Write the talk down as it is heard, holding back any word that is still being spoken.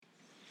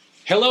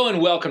Hello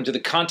and welcome to the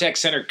Contact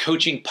Center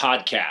Coaching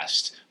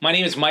Podcast. My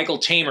name is Michael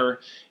Tamer,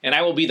 and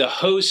I will be the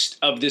host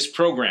of this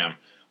program.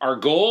 Our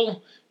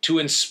goal, to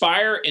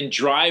inspire and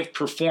drive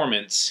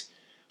performance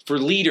for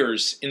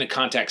leaders in the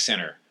contact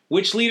center.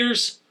 Which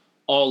leaders?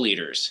 All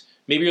leaders.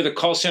 Maybe you're the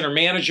call center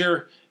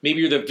manager. Maybe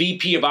you're the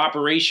VP of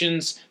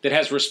operations that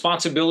has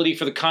responsibility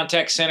for the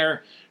contact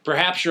center.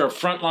 Perhaps you're a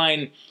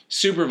frontline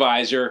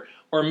supervisor,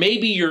 or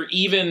maybe you're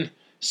even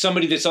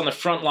somebody that's on the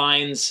front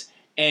lines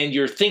and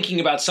you're thinking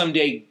about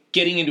someday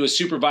getting into a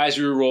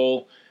supervisory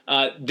role.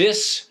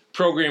 This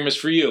program is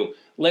for you.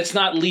 Let's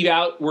not leave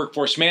out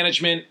workforce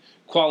management,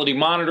 quality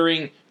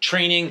monitoring,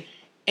 training,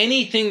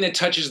 anything that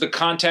touches the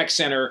contact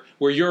center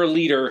where you're a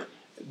leader.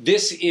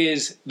 This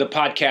is the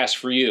podcast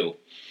for you.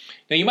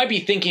 Now, you might be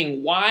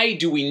thinking, why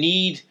do we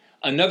need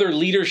another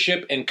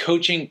leadership and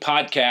coaching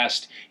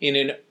podcast in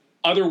an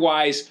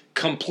otherwise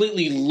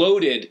completely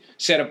loaded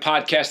set of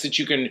podcasts that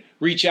you can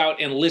reach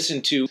out and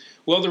listen to?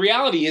 Well, the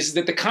reality is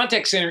that the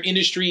contact center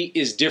industry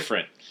is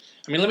different.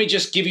 I mean, let me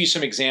just give you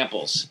some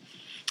examples.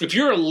 If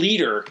you're a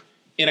leader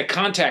in a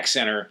contact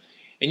center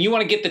and you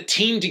want to get the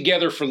team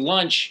together for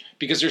lunch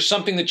because there's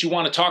something that you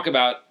want to talk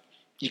about,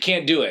 you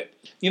can't do it.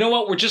 You know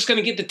what? We're just going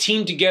to get the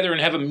team together and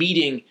have a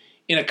meeting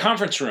in a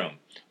conference room,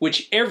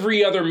 which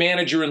every other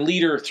manager and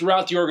leader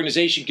throughout the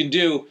organization can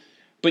do,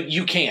 but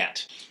you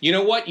can't. You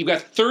know what? You've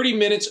got 30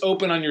 minutes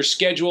open on your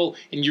schedule,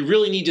 and you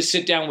really need to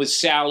sit down with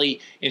Sally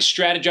and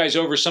strategize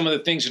over some of the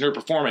things in her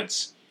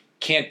performance.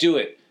 Can't do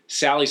it.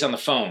 Sally's on the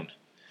phone.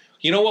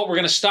 You know what? We're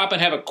going to stop and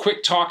have a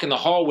quick talk in the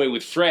hallway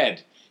with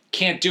Fred.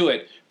 Can't do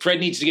it. Fred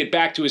needs to get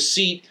back to his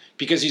seat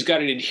because he's got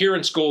an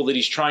adherence goal that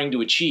he's trying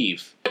to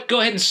achieve. Go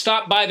ahead and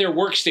stop by their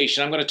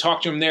workstation. I'm going to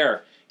talk to him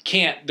there.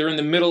 Can't. They're in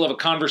the middle of a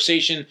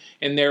conversation,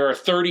 and there are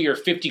 30 or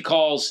 50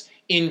 calls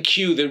in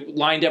queue that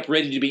lined up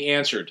ready to be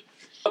answered.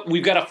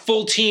 We've got a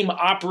full team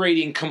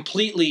operating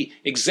completely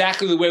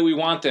exactly the way we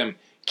want them.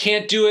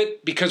 Can't do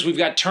it because we've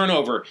got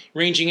turnover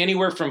ranging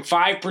anywhere from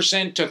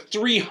 5% to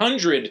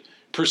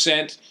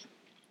 300%.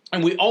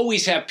 And we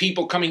always have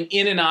people coming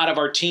in and out of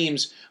our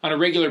teams on a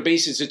regular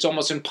basis. It's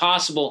almost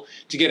impossible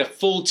to get a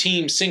full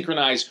team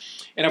synchronized.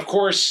 And of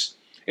course,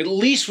 at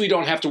least we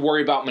don't have to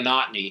worry about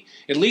monotony.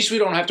 At least we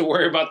don't have to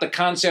worry about the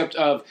concept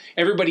of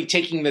everybody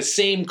taking the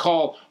same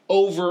call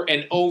over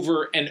and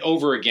over and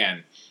over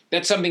again.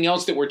 That's something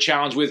else that we're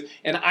challenged with.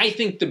 And I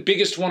think the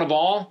biggest one of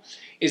all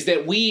is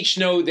that we each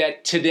know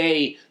that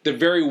today the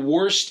very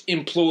worst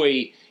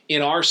employee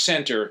in our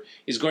center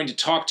is going to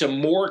talk to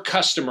more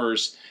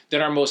customers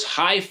than our most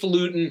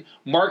highfalutin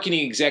marketing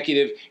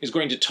executive is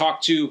going to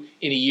talk to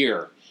in a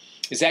year.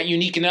 Is that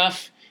unique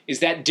enough? Is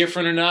that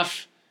different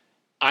enough?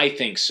 I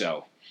think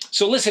so.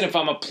 So listen, if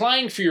I'm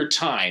applying for your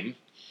time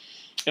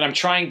and I'm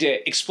trying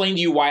to explain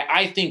to you why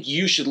I think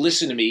you should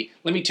listen to me,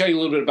 let me tell you a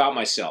little bit about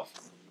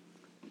myself.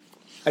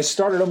 I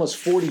started almost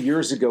 40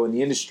 years ago in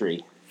the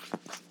industry,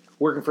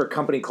 working for a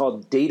company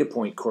called Data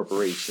Point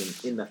Corporation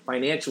in the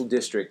financial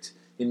district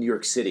in New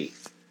York City.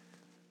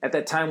 At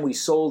that time, we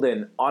sold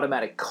an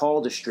automatic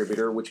call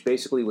distributor, which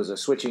basically was a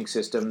switching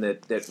system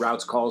that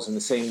routes calls in the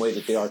same way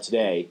that they are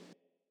today.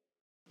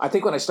 I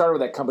think when I started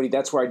with that company,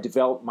 that's where I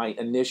developed my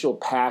initial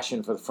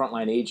passion for the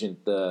frontline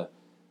agent. The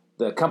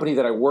company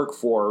that I work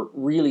for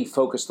really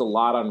focused a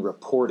lot on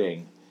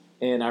reporting.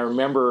 And I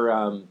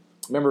remember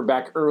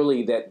back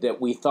early that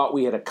we thought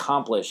we had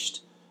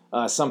accomplished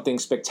something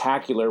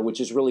spectacular, which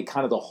is really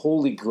kind of the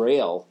holy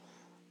grail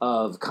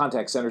of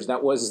contact centers.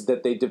 That was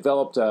that they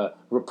developed a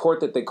report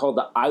that they called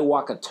the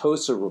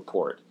Iwakatosa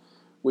report,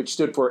 which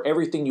stood for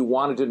everything you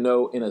wanted to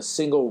know in a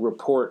single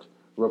report.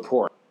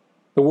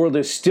 The world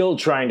is still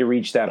trying to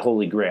reach that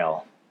holy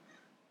grail.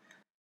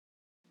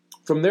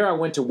 From there, I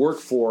went to work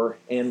for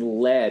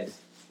and led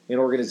an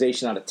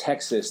organization out of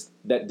Texas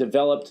that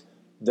developed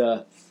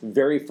the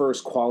very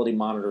first quality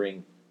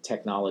monitoring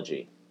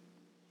technology.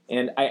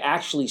 And I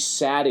actually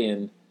sat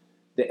in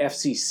the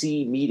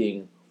FCC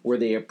meeting where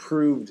they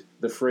approved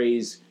the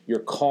phrase, "Your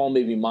call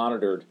may be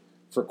monitored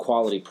for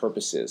quality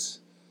purposes."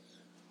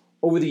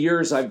 Over the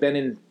years, I've been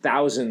in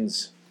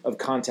thousands of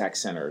contact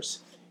centers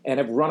and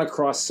have run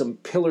across some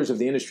pillars of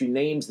the industry,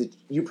 names that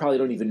you probably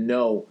don't even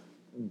know,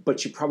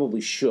 but you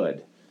probably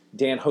should.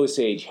 Dan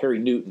Hosage, Harry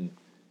Newton,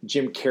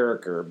 Jim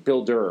Carricker,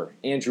 Bill Durr,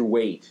 Andrew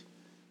Waite,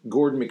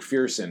 Gordon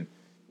McPherson.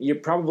 You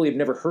probably have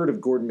never heard of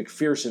Gordon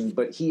McPherson,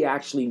 but he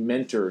actually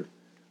mentored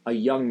a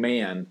young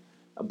man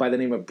by the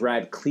name of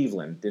Brad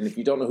Cleveland. And if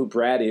you don't know who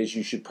Brad is,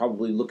 you should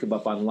probably look him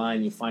up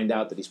online. You find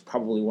out that he's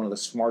probably one of the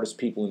smartest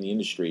people in the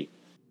industry.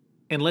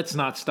 And let's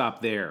not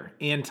stop there.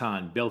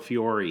 Anton,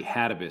 Belfiore,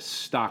 Hattabus,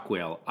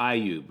 Stockwell,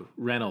 Ayub,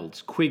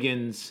 Reynolds,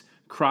 Quiggins,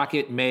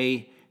 Crockett,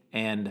 May,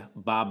 and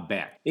Bob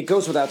Beck. It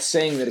goes without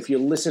saying that if you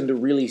listen to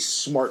really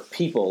smart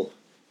people,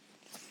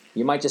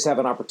 you might just have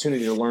an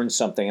opportunity to learn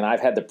something. And I've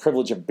had the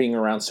privilege of being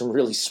around some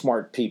really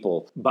smart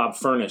people. Bob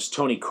Furness,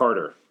 Tony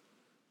Carter,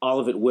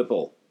 Olivet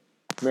Whipple,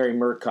 Mary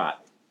Murcott.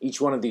 Each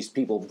one of these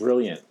people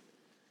brilliant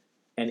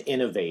and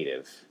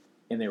innovative.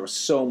 And there was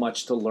so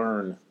much to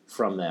learn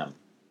from them.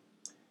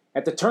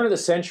 At the turn of the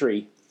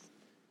century,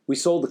 we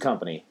sold the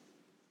company.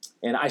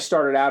 and I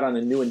started out on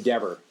a new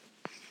endeavor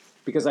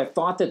because I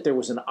thought that there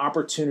was an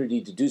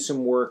opportunity to do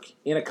some work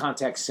in a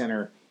contact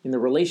center in the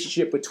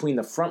relationship between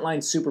the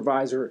frontline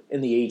supervisor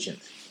and the agent.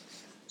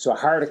 So I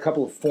hired a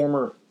couple of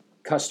former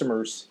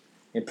customers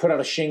and put out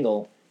a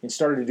shingle and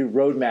started to do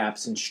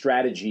roadmaps and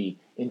strategy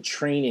and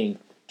training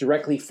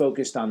directly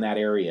focused on that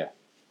area.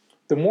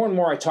 The more and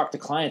more I talked to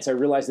clients, I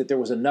realized that there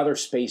was another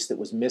space that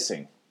was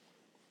missing.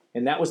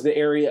 And that was the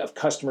area of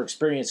customer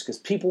experience, because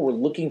people were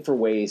looking for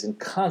ways and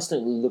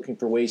constantly looking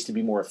for ways to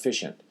be more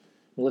efficient.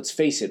 And let's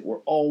face it, we're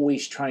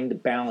always trying to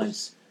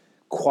balance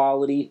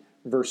quality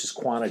versus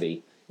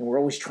quantity, and we're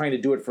always trying to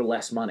do it for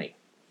less money.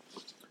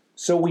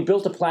 So we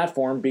built a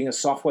platform, being a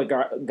software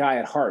guy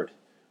at heart.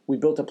 We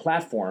built a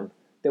platform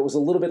that was a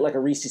little bit like a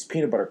Reese's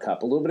peanut butter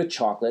cup, a little bit of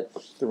chocolate,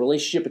 the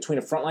relationship between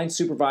a frontline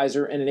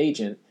supervisor and an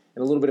agent,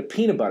 and a little bit of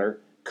peanut butter,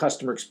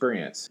 customer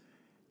experience.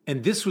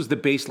 And this was the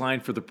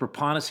baseline for the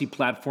Proponency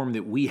platform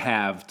that we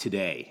have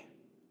today.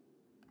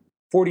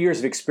 40 years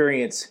of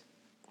experience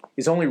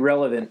is only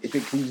relevant if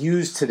it can be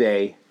used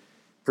today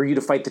for you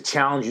to fight the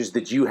challenges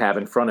that you have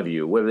in front of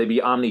you, whether they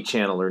be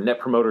omni-channel or net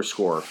promoter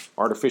score,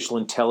 artificial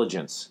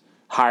intelligence,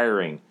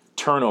 hiring,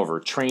 turnover,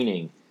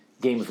 training,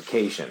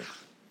 gamification.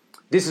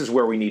 This is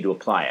where we need to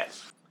apply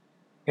it.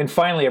 And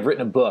finally, I've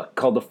written a book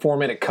called The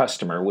 4-Minute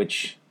Customer,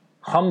 which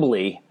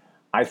humbly,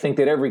 I think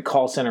that every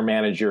call center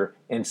manager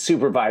and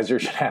supervisor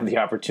should have the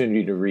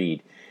opportunity to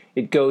read.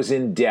 It goes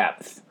in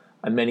depth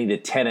on many of the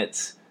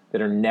tenets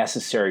that are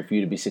necessary for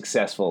you to be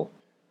successful.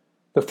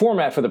 The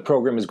format for the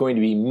program is going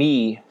to be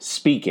me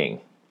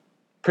speaking,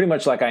 pretty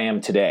much like I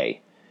am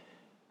today.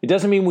 It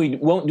doesn't mean we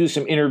won't do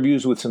some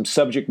interviews with some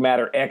subject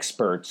matter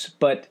experts,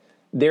 but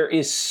there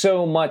is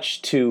so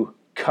much to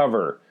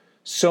cover,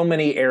 so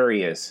many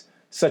areas,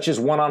 such as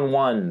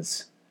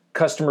one-on-ones,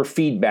 customer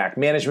feedback,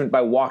 management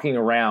by walking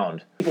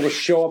around, people to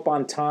show up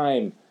on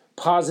time,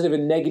 positive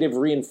and negative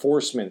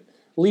reinforcement,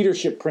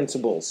 leadership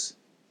principles,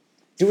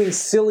 doing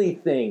silly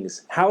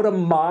things, how to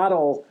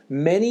model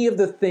many of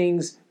the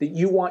things that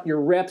you want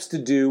your reps to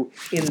do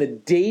in the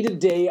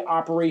day-to-day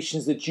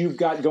operations that you've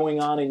got going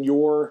on in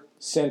your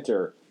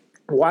center.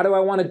 Why do I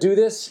want to do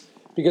this?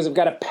 Because I've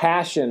got a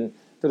passion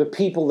for the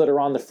people that are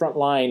on the front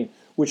line,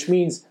 which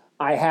means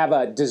I have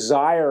a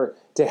desire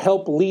to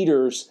help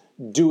leaders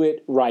do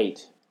it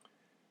right.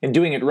 And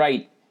doing it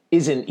right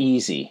isn't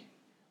easy.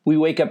 We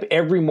wake up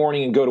every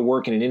morning and go to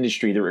work in an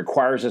industry that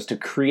requires us to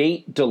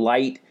create,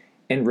 delight,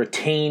 and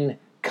retain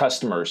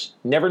customers,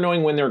 never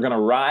knowing when they're going to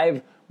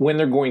arrive, when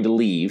they're going to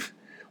leave.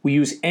 We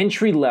use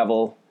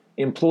entry-level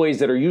employees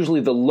that are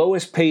usually the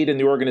lowest paid in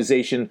the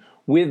organization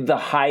with the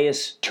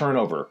highest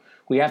turnover.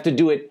 We have to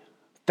do it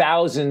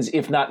thousands,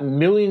 if not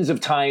millions of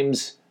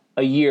times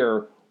a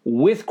year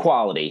with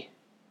quality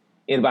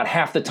in about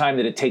half the time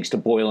that it takes to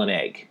boil an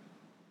egg.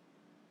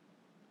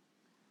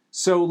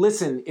 So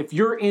listen, if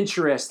you're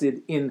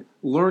interested in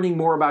learning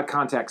more about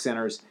contact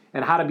centers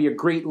and how to be a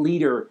great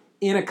leader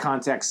in a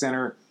contact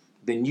center,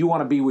 then you want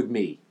to be with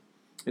me.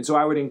 And so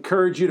I would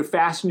encourage you to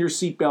fasten your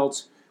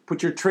seatbelts,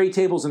 put your tray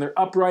tables in their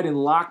upright and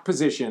locked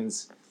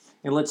positions,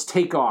 and let's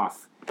take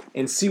off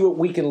and see what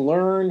we can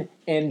learn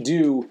and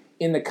do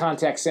in the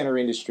contact center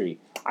industry.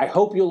 I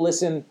hope you'll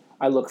listen.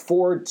 I look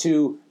forward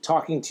to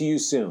talking to you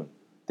soon.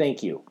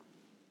 Thank you.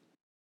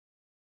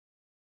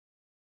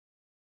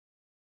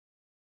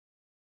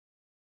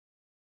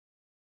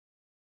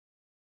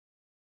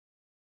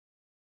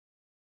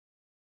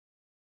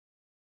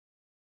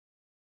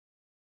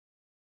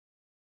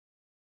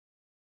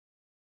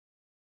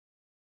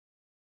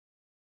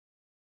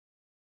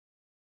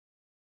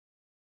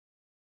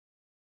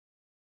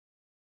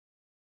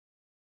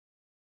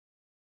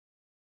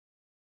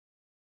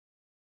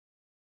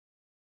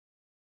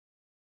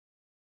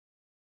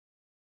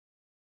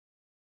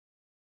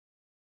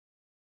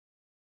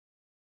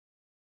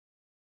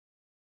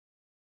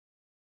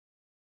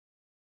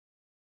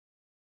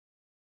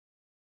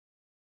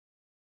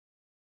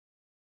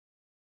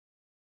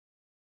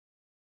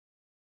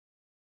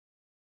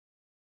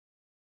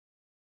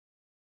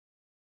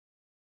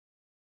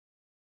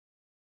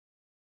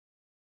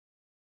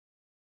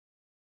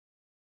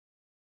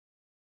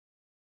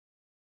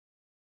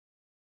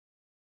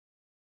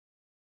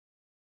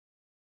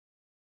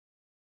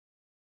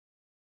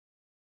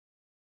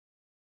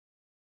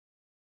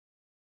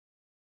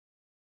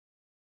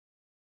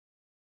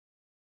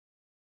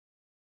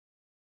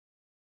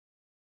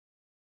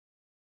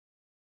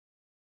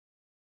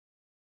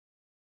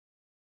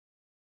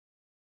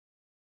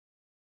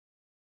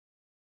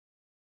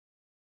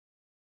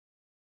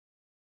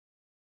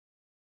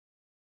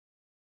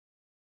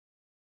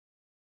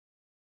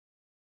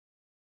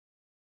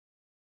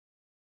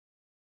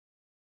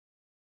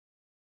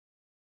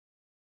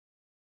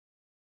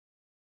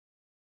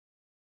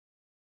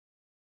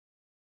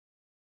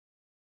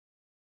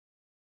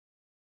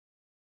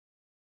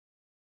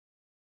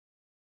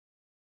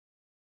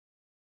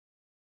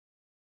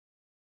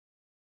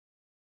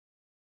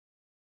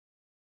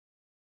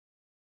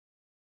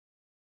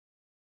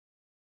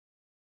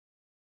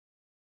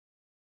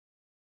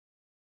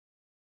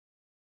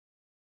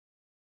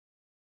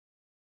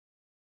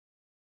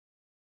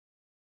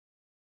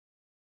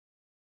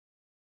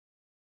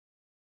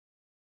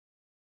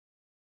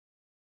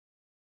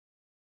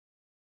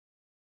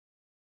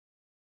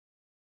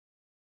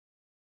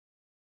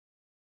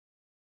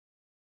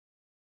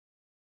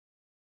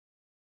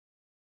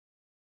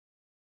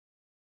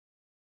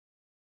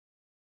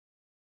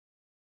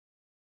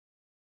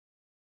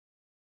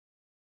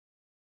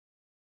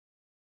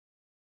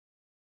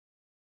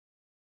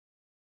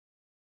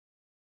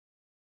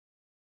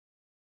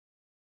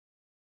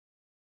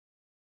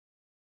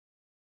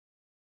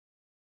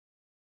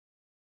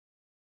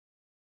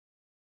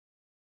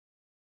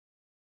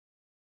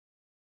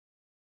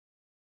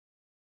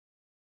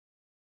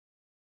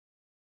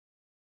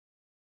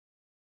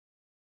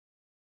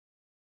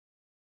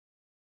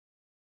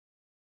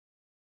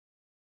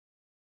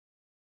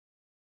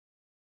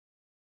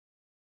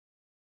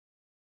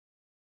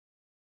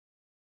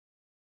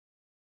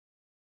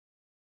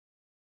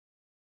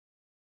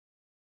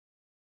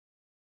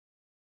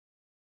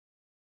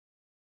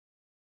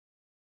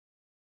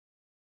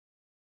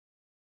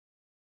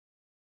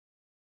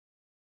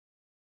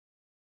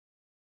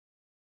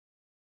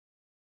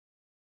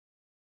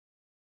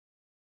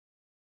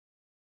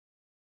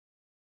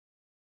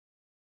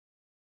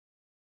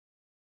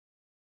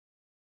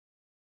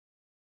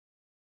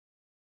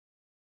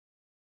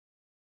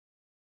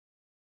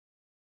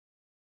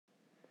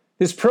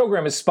 This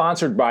program is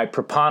sponsored by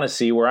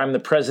Proponisi, where I'm the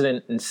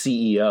president and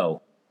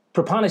CEO.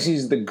 Proponisi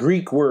is the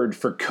Greek word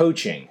for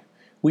coaching.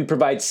 We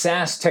provide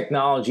SaaS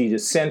technology to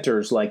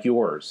centers like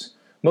yours.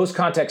 Most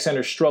contact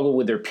centers struggle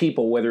with their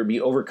people, whether it be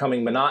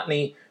overcoming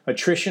monotony,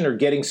 attrition, or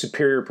getting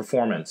superior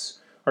performance.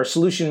 Our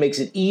solution makes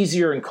it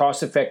easier and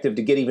cost-effective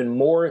to get even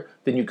more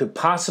than you could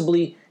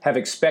possibly have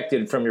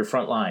expected from your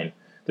front line.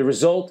 The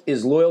result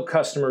is loyal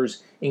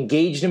customers,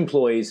 engaged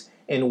employees,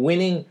 and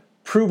winning,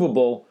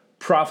 provable,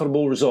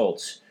 profitable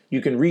results.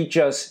 You can reach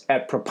us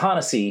at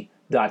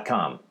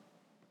proponisi.com.